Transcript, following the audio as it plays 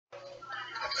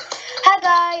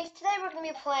guys, today we're going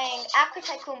to be playing Actor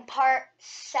Tycoon Part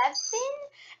 7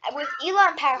 with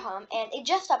Elon Parham, and it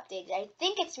just updated. I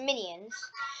think it's Minions.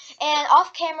 And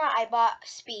off camera I bought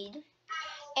Speed.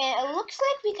 And it looks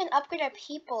like we can upgrade our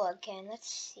people again. Let's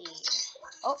see.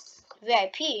 Oh,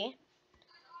 VIP.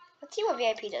 Let's see what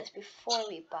VIP does before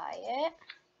we buy it.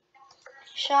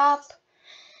 Shop.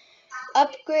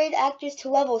 Upgrade actors to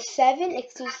level 7,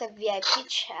 exclusive VIP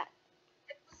chat.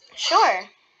 Sure.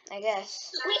 I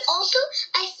guess. Wait, also,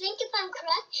 I think if I'm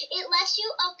correct, it lets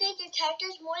you upgrade your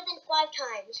characters more than 5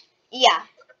 times. Yeah.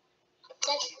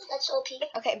 That's OP.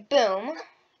 Okay, boom.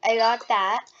 I got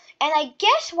that. And I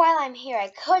guess while I'm here, I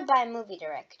could buy a movie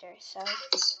director, so.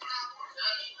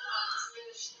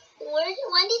 When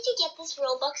did you get this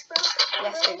Robux, bro?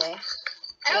 Yesterday.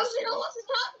 I don't even know what to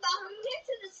talk about. I'm new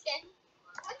to this game.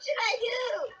 What should I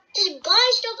do? Just buy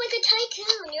stuff like a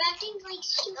tycoon. You're acting like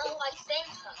stupid. No, I think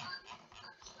so.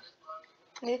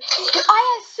 I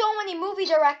have so many movie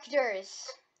directors.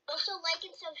 Also, like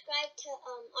and subscribe to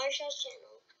Arsha's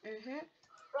channel.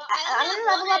 Bro, I'm gonna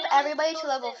level up everybody to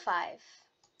level 5.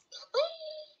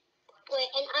 Wait,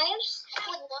 and I have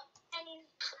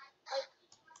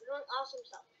doing awesome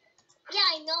stuff. Yeah,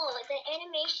 I know. Like the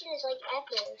animation is like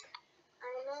epic.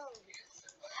 I know.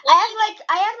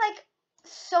 I have like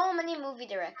so many movie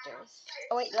directors.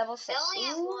 Oh wait, level 6. I only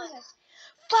have one. 5,000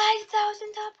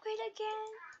 to upgrade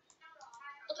again.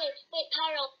 Okay, wait,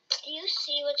 Pyro, do you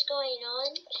see what's going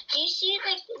on? Do you see,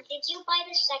 like, did you buy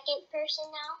the second person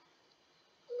now?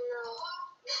 No.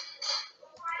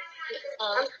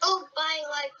 I'm still buying,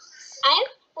 like... I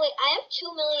have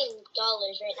 $2 million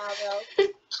right now, bro.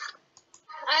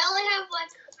 I only have,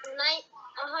 like,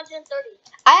 130.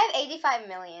 I have 85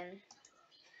 million.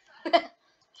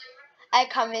 I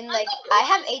come in, like, I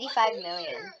have 85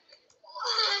 million.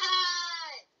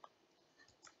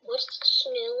 What's this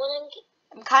new one I'm getting?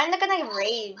 I'm kind of gonna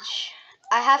rage.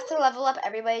 I have to level up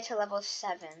everybody to level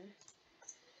 7.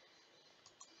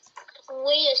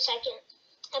 Wait a second.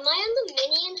 Am I on the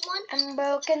Minions one? I'm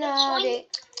broken hearted.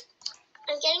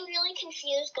 I'm getting really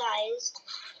confused, guys.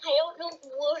 I don't know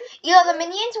what... Yeah, the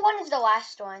Minions one is the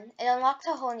last one. It unlocks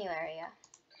a whole new area.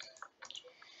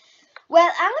 Well,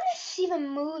 I'm gonna see the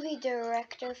movie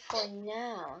director for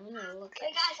now. I'm gonna look at...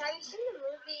 Hey guys, have you seen the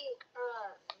movie,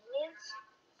 Minions?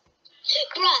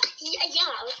 Bruh, yeah,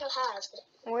 I also have.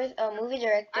 Where's a movie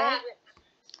director? I have it.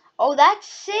 Oh, that's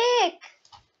sick!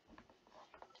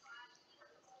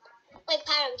 Wait,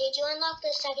 Param, did you unlock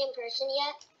the second person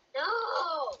yet?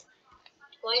 No!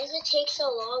 Why does it take so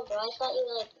long, bro? I thought you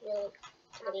were, like, really...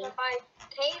 I have to buy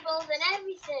tables and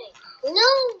everything.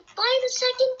 No! Buy the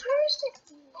second person!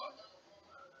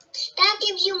 That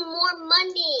gives you more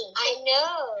money. I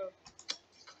know.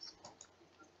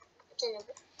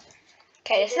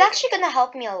 Okay, this is actually gonna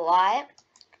help me a lot.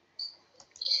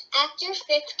 Actor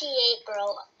 58,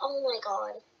 bro. Oh my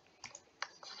god.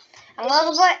 I'm gonna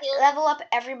level up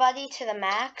everybody to the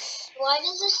max. Why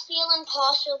does this feel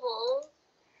impossible?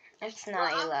 It's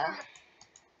not, Ela.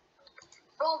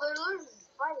 Bro, they're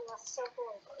fighting us so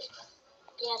cool.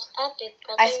 Yeah, it's epic,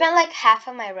 brother. I spent like half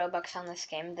of my Robux on this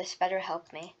game. This better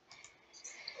help me.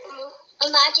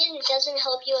 Imagine it doesn't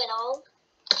help you at all.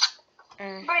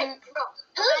 Right, bro.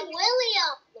 Who's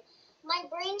William? My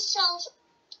brain cells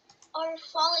are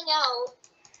falling out.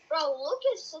 Bro, look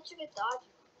at such a good dodge.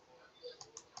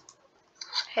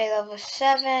 Okay, level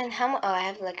 7. How much? Oh, I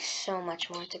have like so much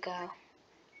more to go.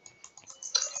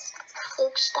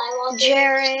 Luke Skywalker.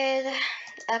 Jared,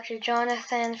 actor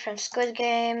Jonathan from Squid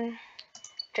Game,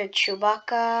 actor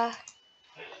Chewbacca,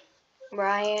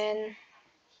 Brian,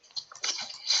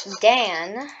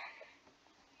 Dan.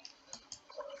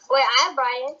 Wait, I have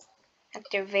Brian.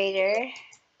 Actor Vader.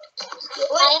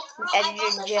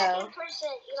 Editor Joe.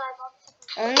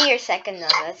 Only your second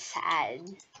though, that's sad.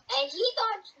 And he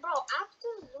got, bro, after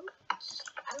Luke,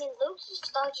 Luke's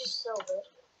dodge is so good.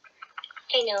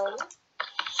 I know.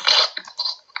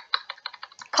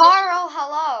 Carl,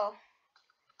 hello.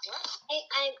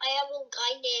 I have a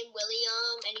guy named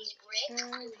William, and he's Rick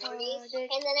and Morty,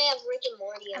 and then I have Rick and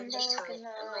Morty on this time.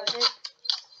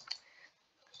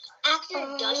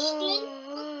 Actor Dustin?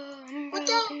 What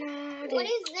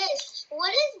is this?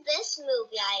 What is this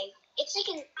movie? It's like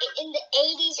in the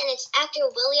 80s, and it's actor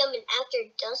William and actor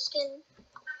Dustin.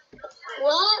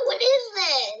 What? What is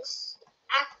this?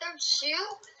 Actor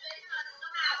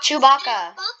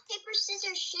Chewbacca. Rock, paper,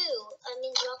 scissors, shoe. I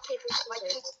mean, rock, paper,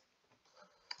 scissors.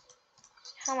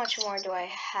 How much more do I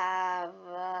have?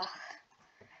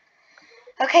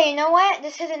 Okay, you know what?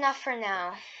 This is enough for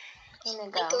now. I'm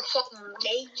gonna go.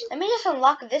 Let me just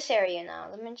unlock this area now.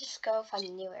 Let me just go find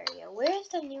a new area. Where is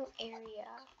the new area?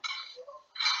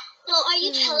 No, are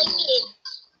you telling me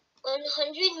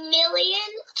 100 million?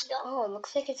 No. Oh, it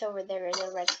looks like it's over there. There's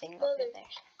a red thing over there.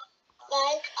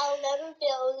 Guys, I'll never be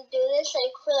able to do this for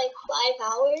 5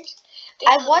 hours.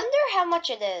 I wonder how much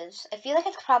it is. I feel like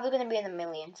it's probably going to be in the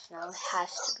millions now. It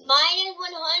has to be. Mine is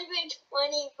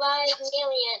 125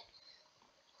 million.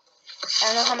 I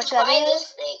don't know how much that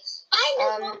is. Mine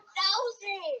is 1,000.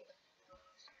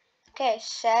 Okay,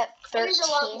 set 13. There's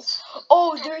a level.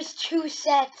 Oh, there's 2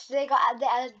 sets. They added 2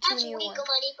 That's new weak ones.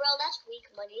 money, bro. That's weak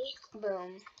money.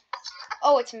 Boom.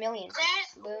 Oh, it's millions.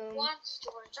 That Boom. wants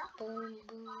Georgia. Boom.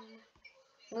 Boom.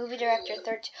 Movie director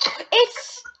 13.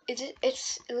 Is it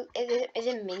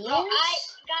Minions? Bro,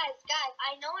 guys,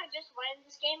 I know I just won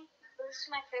this game, but this is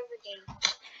my favorite game.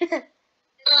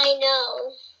 I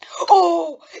know.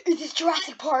 Oh, is this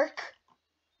Jurassic Park?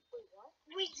 Wait, what?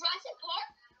 Wait, Jurassic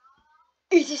Park?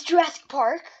 Is this Jurassic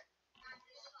Park?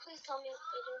 Please tell me it is.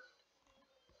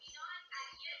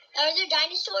 Are there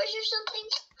dinosaurs or something?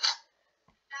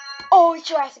 Oh, it's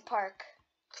Jurassic Park.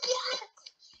 Yes.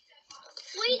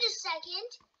 Wait a second.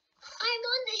 I'm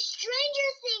on the Stranger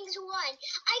Things one.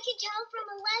 I can tell from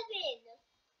 11.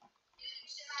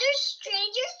 There's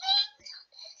Stranger Things?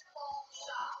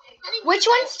 Which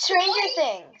one's Stranger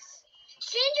Things?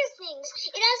 Stranger Things.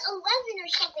 It has 11 or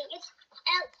something. It's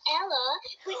Ella,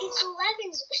 but it's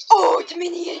 11's. Oh, it's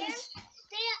Minions.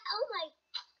 Oh my.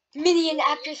 Minion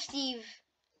actor Steve.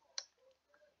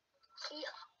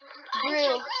 I'd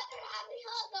rather have it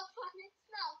on the phone.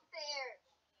 It's not fair.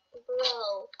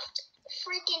 Bro.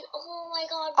 Freaking, oh my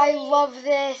god. Bro. I love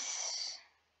this.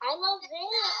 I love this.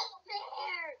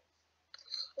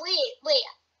 Wait.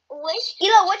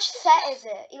 Ela, which set is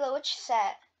it? Ela, which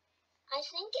set? I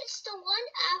think it's the one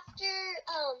after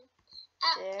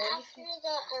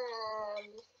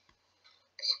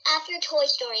after Toy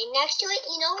Story. Next to it,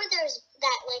 you know where there's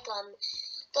that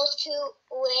those 2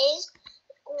 ways.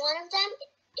 One of them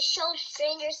shows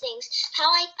Stranger Things. How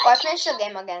I finished the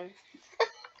game again.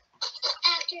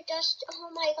 After dust. Oh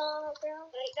my god, bro.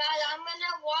 Wait, guys, I'm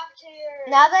gonna walk to your.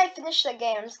 Now that I finished the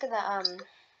game, I'm just gonna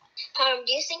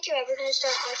do you think you're ever gonna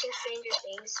start watching Stranger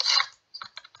Things?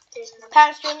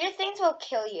 Stranger Things will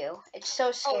kill you. It's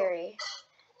so scary. Oh.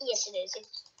 Yes, it is.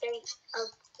 It's very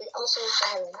also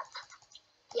violent.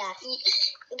 Yeah,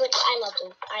 but I love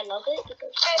it. I love it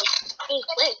because he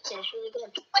flips and it's really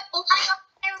good. Oh,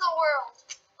 save the world.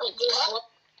 Wait, save what?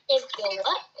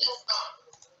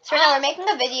 So now we're making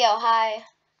a video. Hi.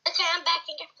 Okay, I'm back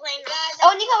in your plane.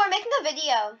 Oh, Nico, we're making a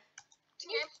video.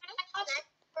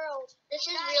 This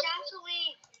is real.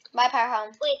 Actually. Bye, Power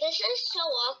Home. Wait, this is so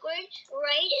awkward.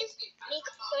 Right as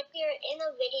Nico put here in a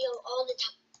video all the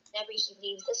time. Whenever he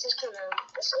leaves. This is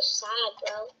sad,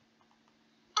 bro.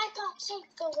 I got saved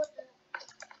the world.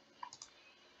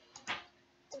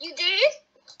 You did it?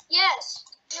 Yes.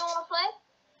 You wanna play?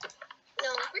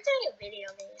 No, we're doing a video,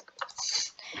 man.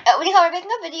 Nico, we're making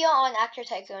a video on Actor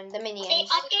Tycoon, the Minions. They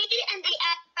updated and they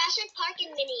added Jurassic Park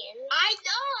and Minions. I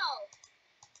know.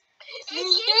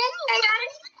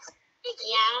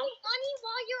 Yeah. Money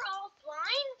while you're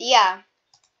offline? Yeah.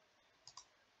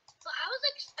 But I was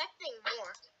expecting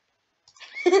more.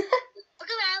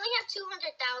 Because I only have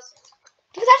 200,000.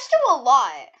 Because that's still a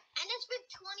lot. And it's been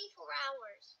 24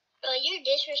 hours. Bro, you're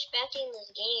disrespecting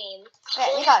this game.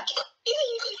 Okay, Nico. It's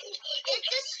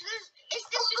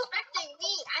disrespecting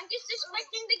me. I'm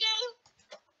disrespecting the game.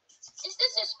 It's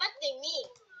disrespecting me.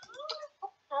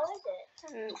 How is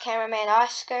it? Cameraman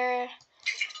Oscar.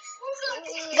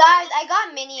 Guys, I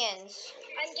got Minions.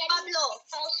 I'm getting Pablo.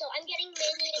 Also, I'm getting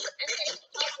Minions. I'm getting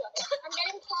Pablo. I'm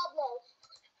getting Pablo.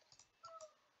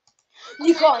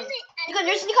 Nico,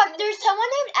 there's someone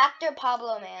named Actor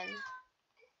Pablo, man.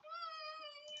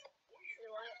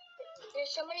 There's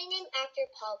somebody named Actor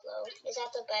Pablo. Is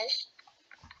that the best?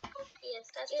 Yes,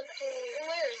 that's the best.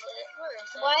 Where is it?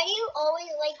 Why do you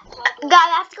always like Pablo? God,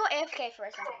 I have to go AFK for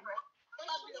a second.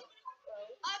 Let's go.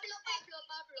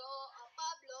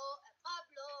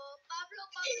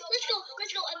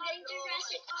 I'm getting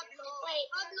Jurassic. Wait,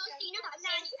 Pablo, do you know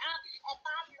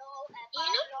Pablo? Do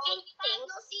you know anything?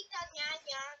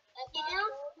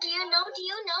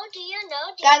 Do you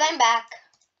know? Guys, I'm back.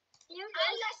 Wait,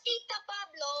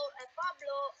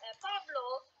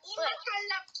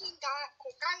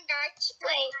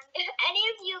 if any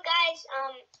of you guys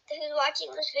who's watching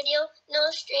this video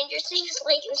know Stranger Things,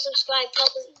 like and subscribe.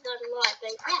 Probably not a lot,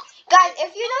 but yeah. Guys,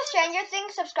 if you know Stranger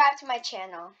Things, subscribe to my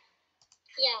channel.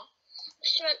 Yeah.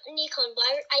 Nikon,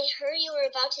 I heard you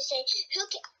were about to say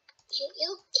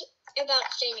about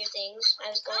Stranger Things.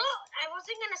 I was going. Oh, I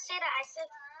wasn't gonna say that. I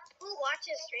said who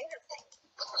watches Stranger Things.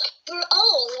 For a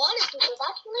lot of people,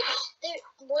 that's like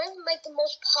one of like the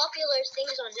most popular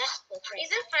things on Netflix. Right?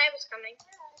 Season 5 is coming.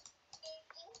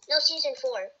 No, season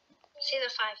 4. Season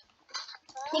 5.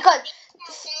 Because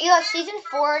season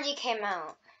 4 already came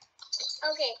out.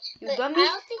 Okay, You but dummy. I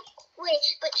don't think. Wait,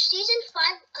 but season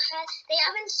 5 has. They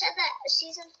haven't said that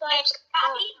season 5.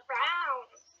 Bobby Brown.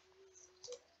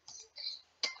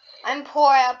 I'm poor.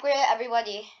 I upgraded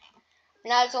everybody.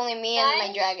 Now it's only me and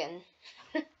my dragon.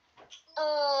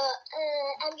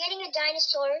 I'm getting a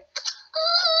dinosaur.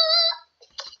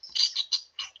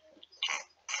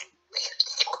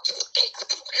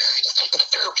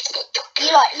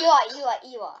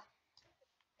 Ela.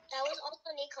 That was also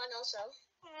Nikon also.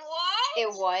 What? It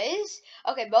was?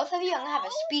 Okay, both of you, I'm gonna have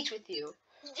a speech with you.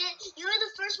 You were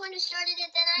the first one who started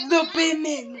it, then I The did.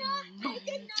 Batman. I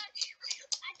did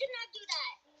not do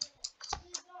that.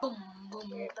 Boom,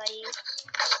 boom. Everybody.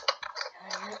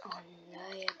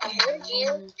 I heard you.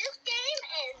 This game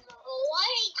is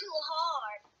way too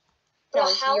hard. No,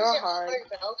 Bro, how is you're it hard.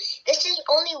 bro? This is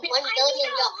only $1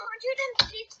 billion.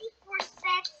 154.7.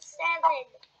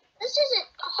 This isn't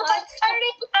hard.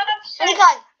 Oh my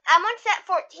god, I'm on set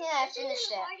 14 and I This finished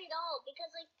isn't it. hard at all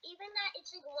because like even that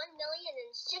it's like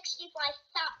 $1,065,000.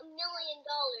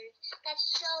 That's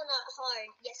so not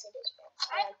hard. Yes, it is.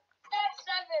 That's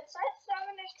 7. Set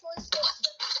 7 is close to.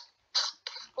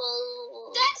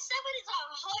 Well, that 7 is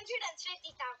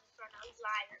 150,000 for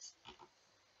non-liars.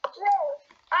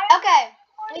 Okay,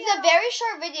 it's a very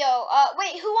short video.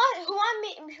 Wait, who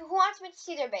wants me to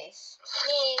see their base?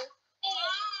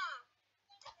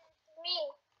 Me.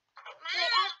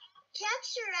 Check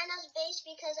Serena's base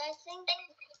because I think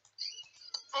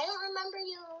I don't remember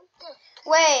you.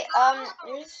 Wait,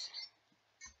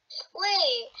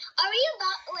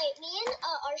 me and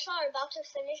Arsha are about to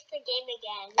finish the game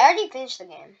again. I already finished the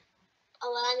game.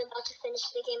 Oh well, I'm about to finish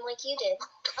the game like you did.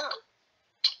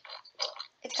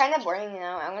 It's kind of boring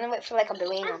now. I'm gonna wait for like a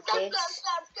billion updates.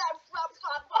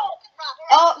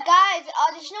 Oh, guys,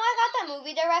 did you know I got that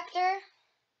movie director?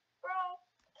 Bro,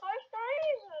 Toy Story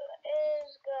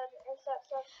is good.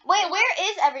 Wait, where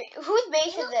is whose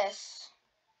base is this?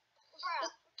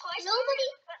 Toy Story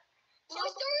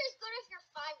is good if you're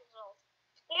 5 years old.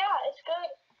 Yeah, it's good.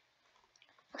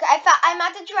 Okay, I'm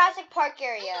at the Jurassic Park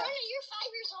area. You're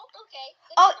 5 years old? Okay.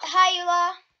 Oh, hi,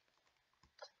 Eula.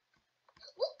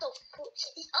 What the fuck?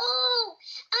 Oh,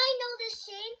 I know this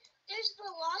scene. There's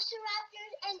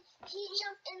velociraptors and he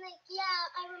jumped and like, yeah,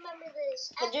 I remember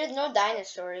this. But there's no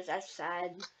dinosaurs. That's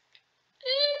sad.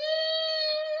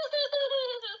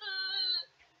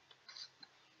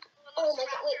 Oh my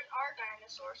god, wait. Are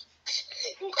dinosaurs.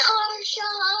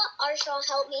 Arsha,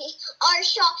 help me.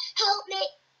 Arsha, help me.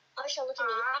 Arsha, look at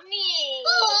me.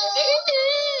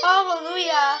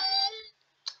 Hallelujah.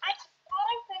 I thought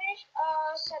I finished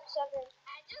set 7.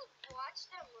 I just watched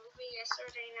that movie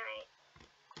yesterday night.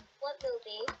 What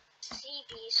movie? Sea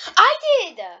Beast. I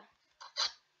did.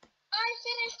 I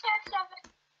finished set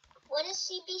 7. What is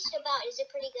Sea Beast about? Is it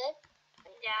pretty good?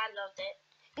 Yeah, I loved it.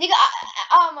 Nigga,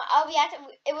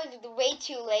 it was way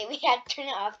too late. We had to turn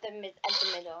it off at the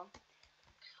middle.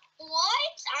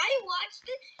 What? I watched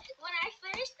it when I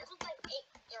finished. It was like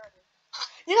 8:30.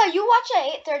 Nigga, you watched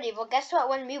it at 8:30. Well, guess what?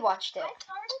 When we watched it, I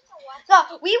started to watch.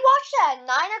 No, we watched it at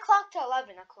 9 o'clock to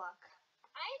 11 o'clock.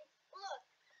 Look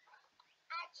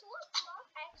at 2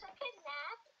 o'clock. I took a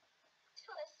nap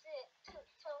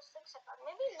till 6 o'clock.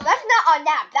 Maybe not. That's not a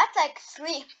nap. That's like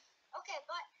sleep. Okay,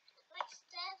 but like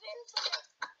 7 to like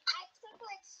I took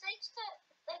like 6 to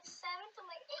like 7 to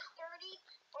like 8:30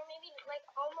 or maybe like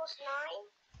almost 9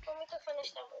 for me to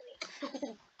finish the movie.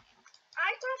 I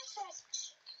thought so.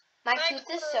 My tooth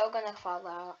is so gonna fall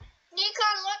out.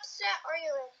 Nikon, what set are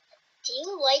you in? Do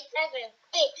you like 7?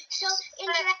 Wait, so in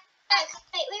Jurassic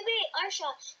Wait, Arsha,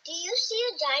 do you see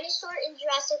a dinosaur in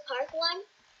Jurassic Park 1?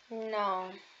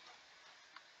 No.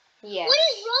 Yes. What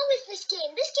is wrong with this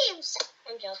game? This game's...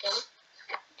 I'm joking.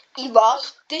 Ela,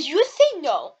 did you say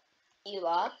no?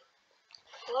 Ela,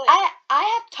 I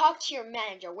have talked to your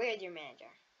manager. Where is your manager?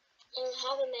 I don't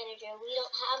have a manager. We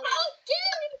don't have a manager. How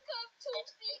dare you come to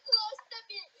me close to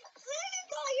me? Let me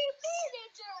call your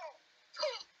manager.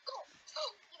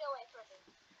 Get away from me.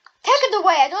 Take it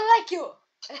away. I don't like you.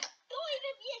 Don't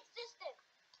even be existent.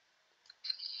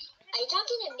 Are you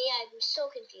talking to me? I'm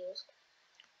so confused.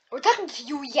 We're talking to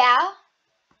you, yeah?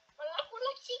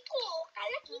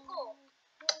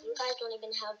 You guys don't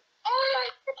even have...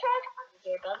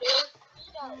 Here,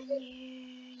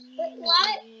 But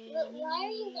why are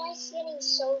you guys getting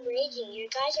so raging? You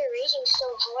guys are raging so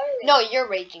hard. No, you're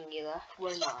raging, Ela.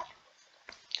 We're not.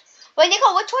 Wait,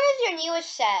 Nicole, which one is your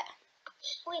newest set?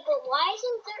 Wait, but why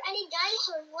isn't there any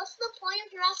dinosaurs? What's the point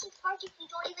of Jurassic Park if you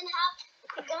don't even have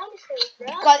the dinosaurs, bro?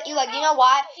 Because Ela, you know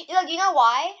why? Ela, do you know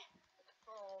why?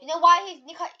 You know why he's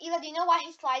Ela? Do you know why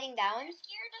he's sliding down? They're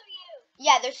scared of you.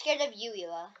 Yeah, they're scared of you,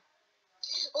 Ela.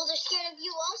 Well, they're scared of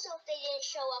you also if they didn't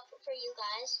show up for you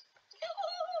guys.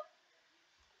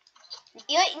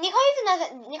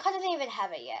 Nicole doesn't even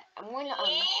have it yet. I'm going to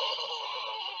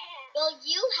Well,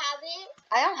 you have it.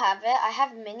 I don't have it. I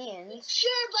have minions.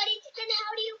 Sure, buddy. Then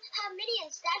how do you have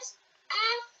minions? That's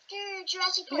after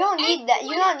Jurassic Park. You don't need that.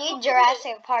 You don't need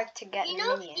Jurassic Park to get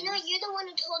minions. You know, you're the one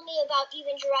who told me about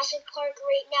even Jurassic Park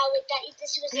right now. Like that,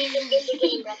 this was even in the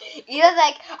game, brother. Ela's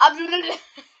like,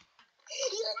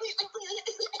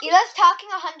 Ela's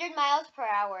talking 100 miles per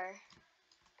hour.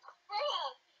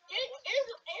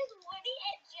 Is Woody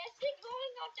and Jesse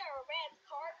going on their red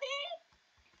carpet?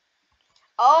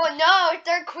 Oh no,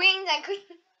 they're queens and queens.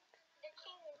 They're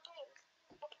king and queens.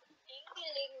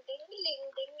 Ding-a-ling, ding-a-ling,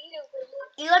 ding-a-ling.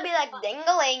 Ela be like,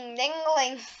 ding-a-ling,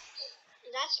 ding-a-ling.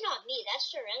 That's not me, that's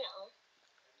Sereno.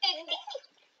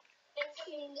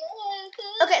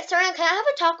 Okay, Serena, can I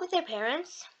have a talk with your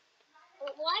parents?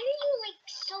 Why are you like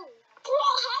so... Bro,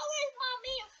 how is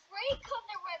mommy afraid of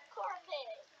the red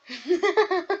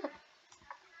carpet?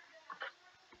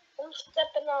 I'm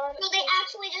stepping on. So they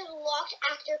actually just locked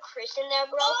actor Chris in there,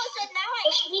 bro. Oh, so now I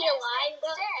can be alive,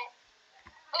 bro.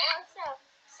 Oh, what's up?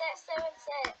 Set 7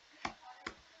 set.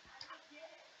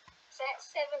 Set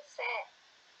 7 set.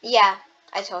 Yeah,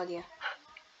 I told you.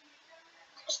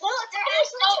 No, they're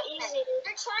actually so easy.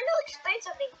 They're trying to explain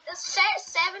something. The set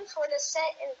 7 for the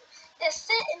set and the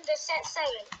set 7.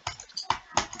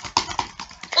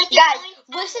 Like guys,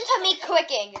 listen to me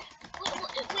clicking. Wait,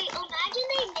 imagine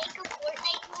they make a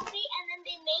Fortnite movie and then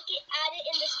they make it, add it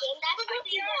in this game. That's what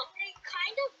they want. They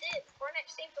kind of did. Fortnite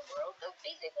Save the World, though,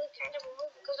 basically kind of a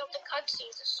movie because of the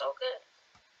cutscenes. It's so good.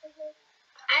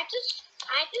 I just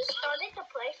started to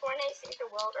play Fortnite Save the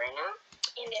World right now,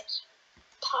 and it's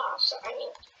tough. So, I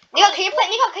mean, Nico,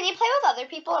 can you play with other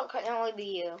people, or can it only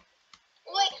be you?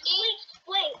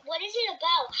 Wait, what is it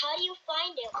about? How do you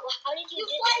find it? How did you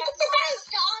do that? There's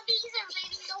zombies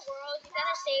invading the world. You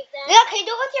gotta save them. Nico, can you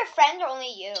do it with your friend or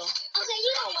only you? Okay,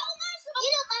 you know what?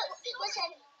 Listen,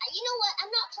 you know what?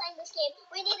 I'm not playing this game.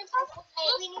 We need to play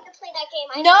Fortnite. We need to play that game.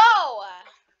 No!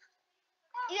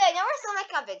 Yeah, now we're still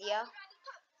making a video.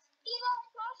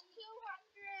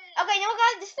 Okay, you know what,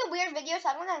 guys? This is a weird video, so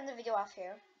I'm gonna end the video off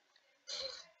here.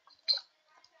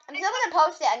 I'm still gonna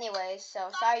post it anyways, so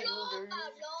sorry, losers.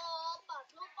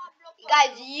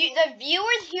 Guys, the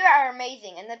viewers here are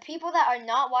amazing, and the people that are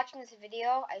not watching this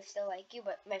video, I still like you,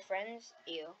 but my friends,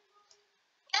 you.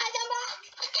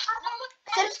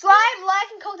 Subscribe,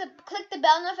 like, and click the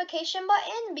bell notification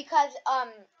button because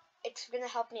it's gonna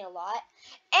help me a lot.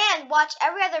 And watch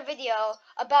every other video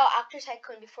about Actor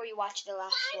Tycoon before you watch the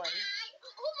last one.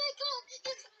 Oh my god!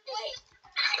 Wait!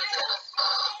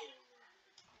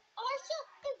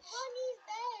 It's Bonnie's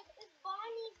bed. It's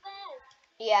Bonnie's bed.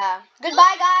 Yeah.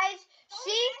 Goodbye, guys.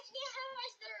 See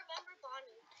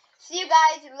you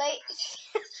guys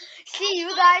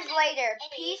later.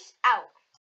 Peace out.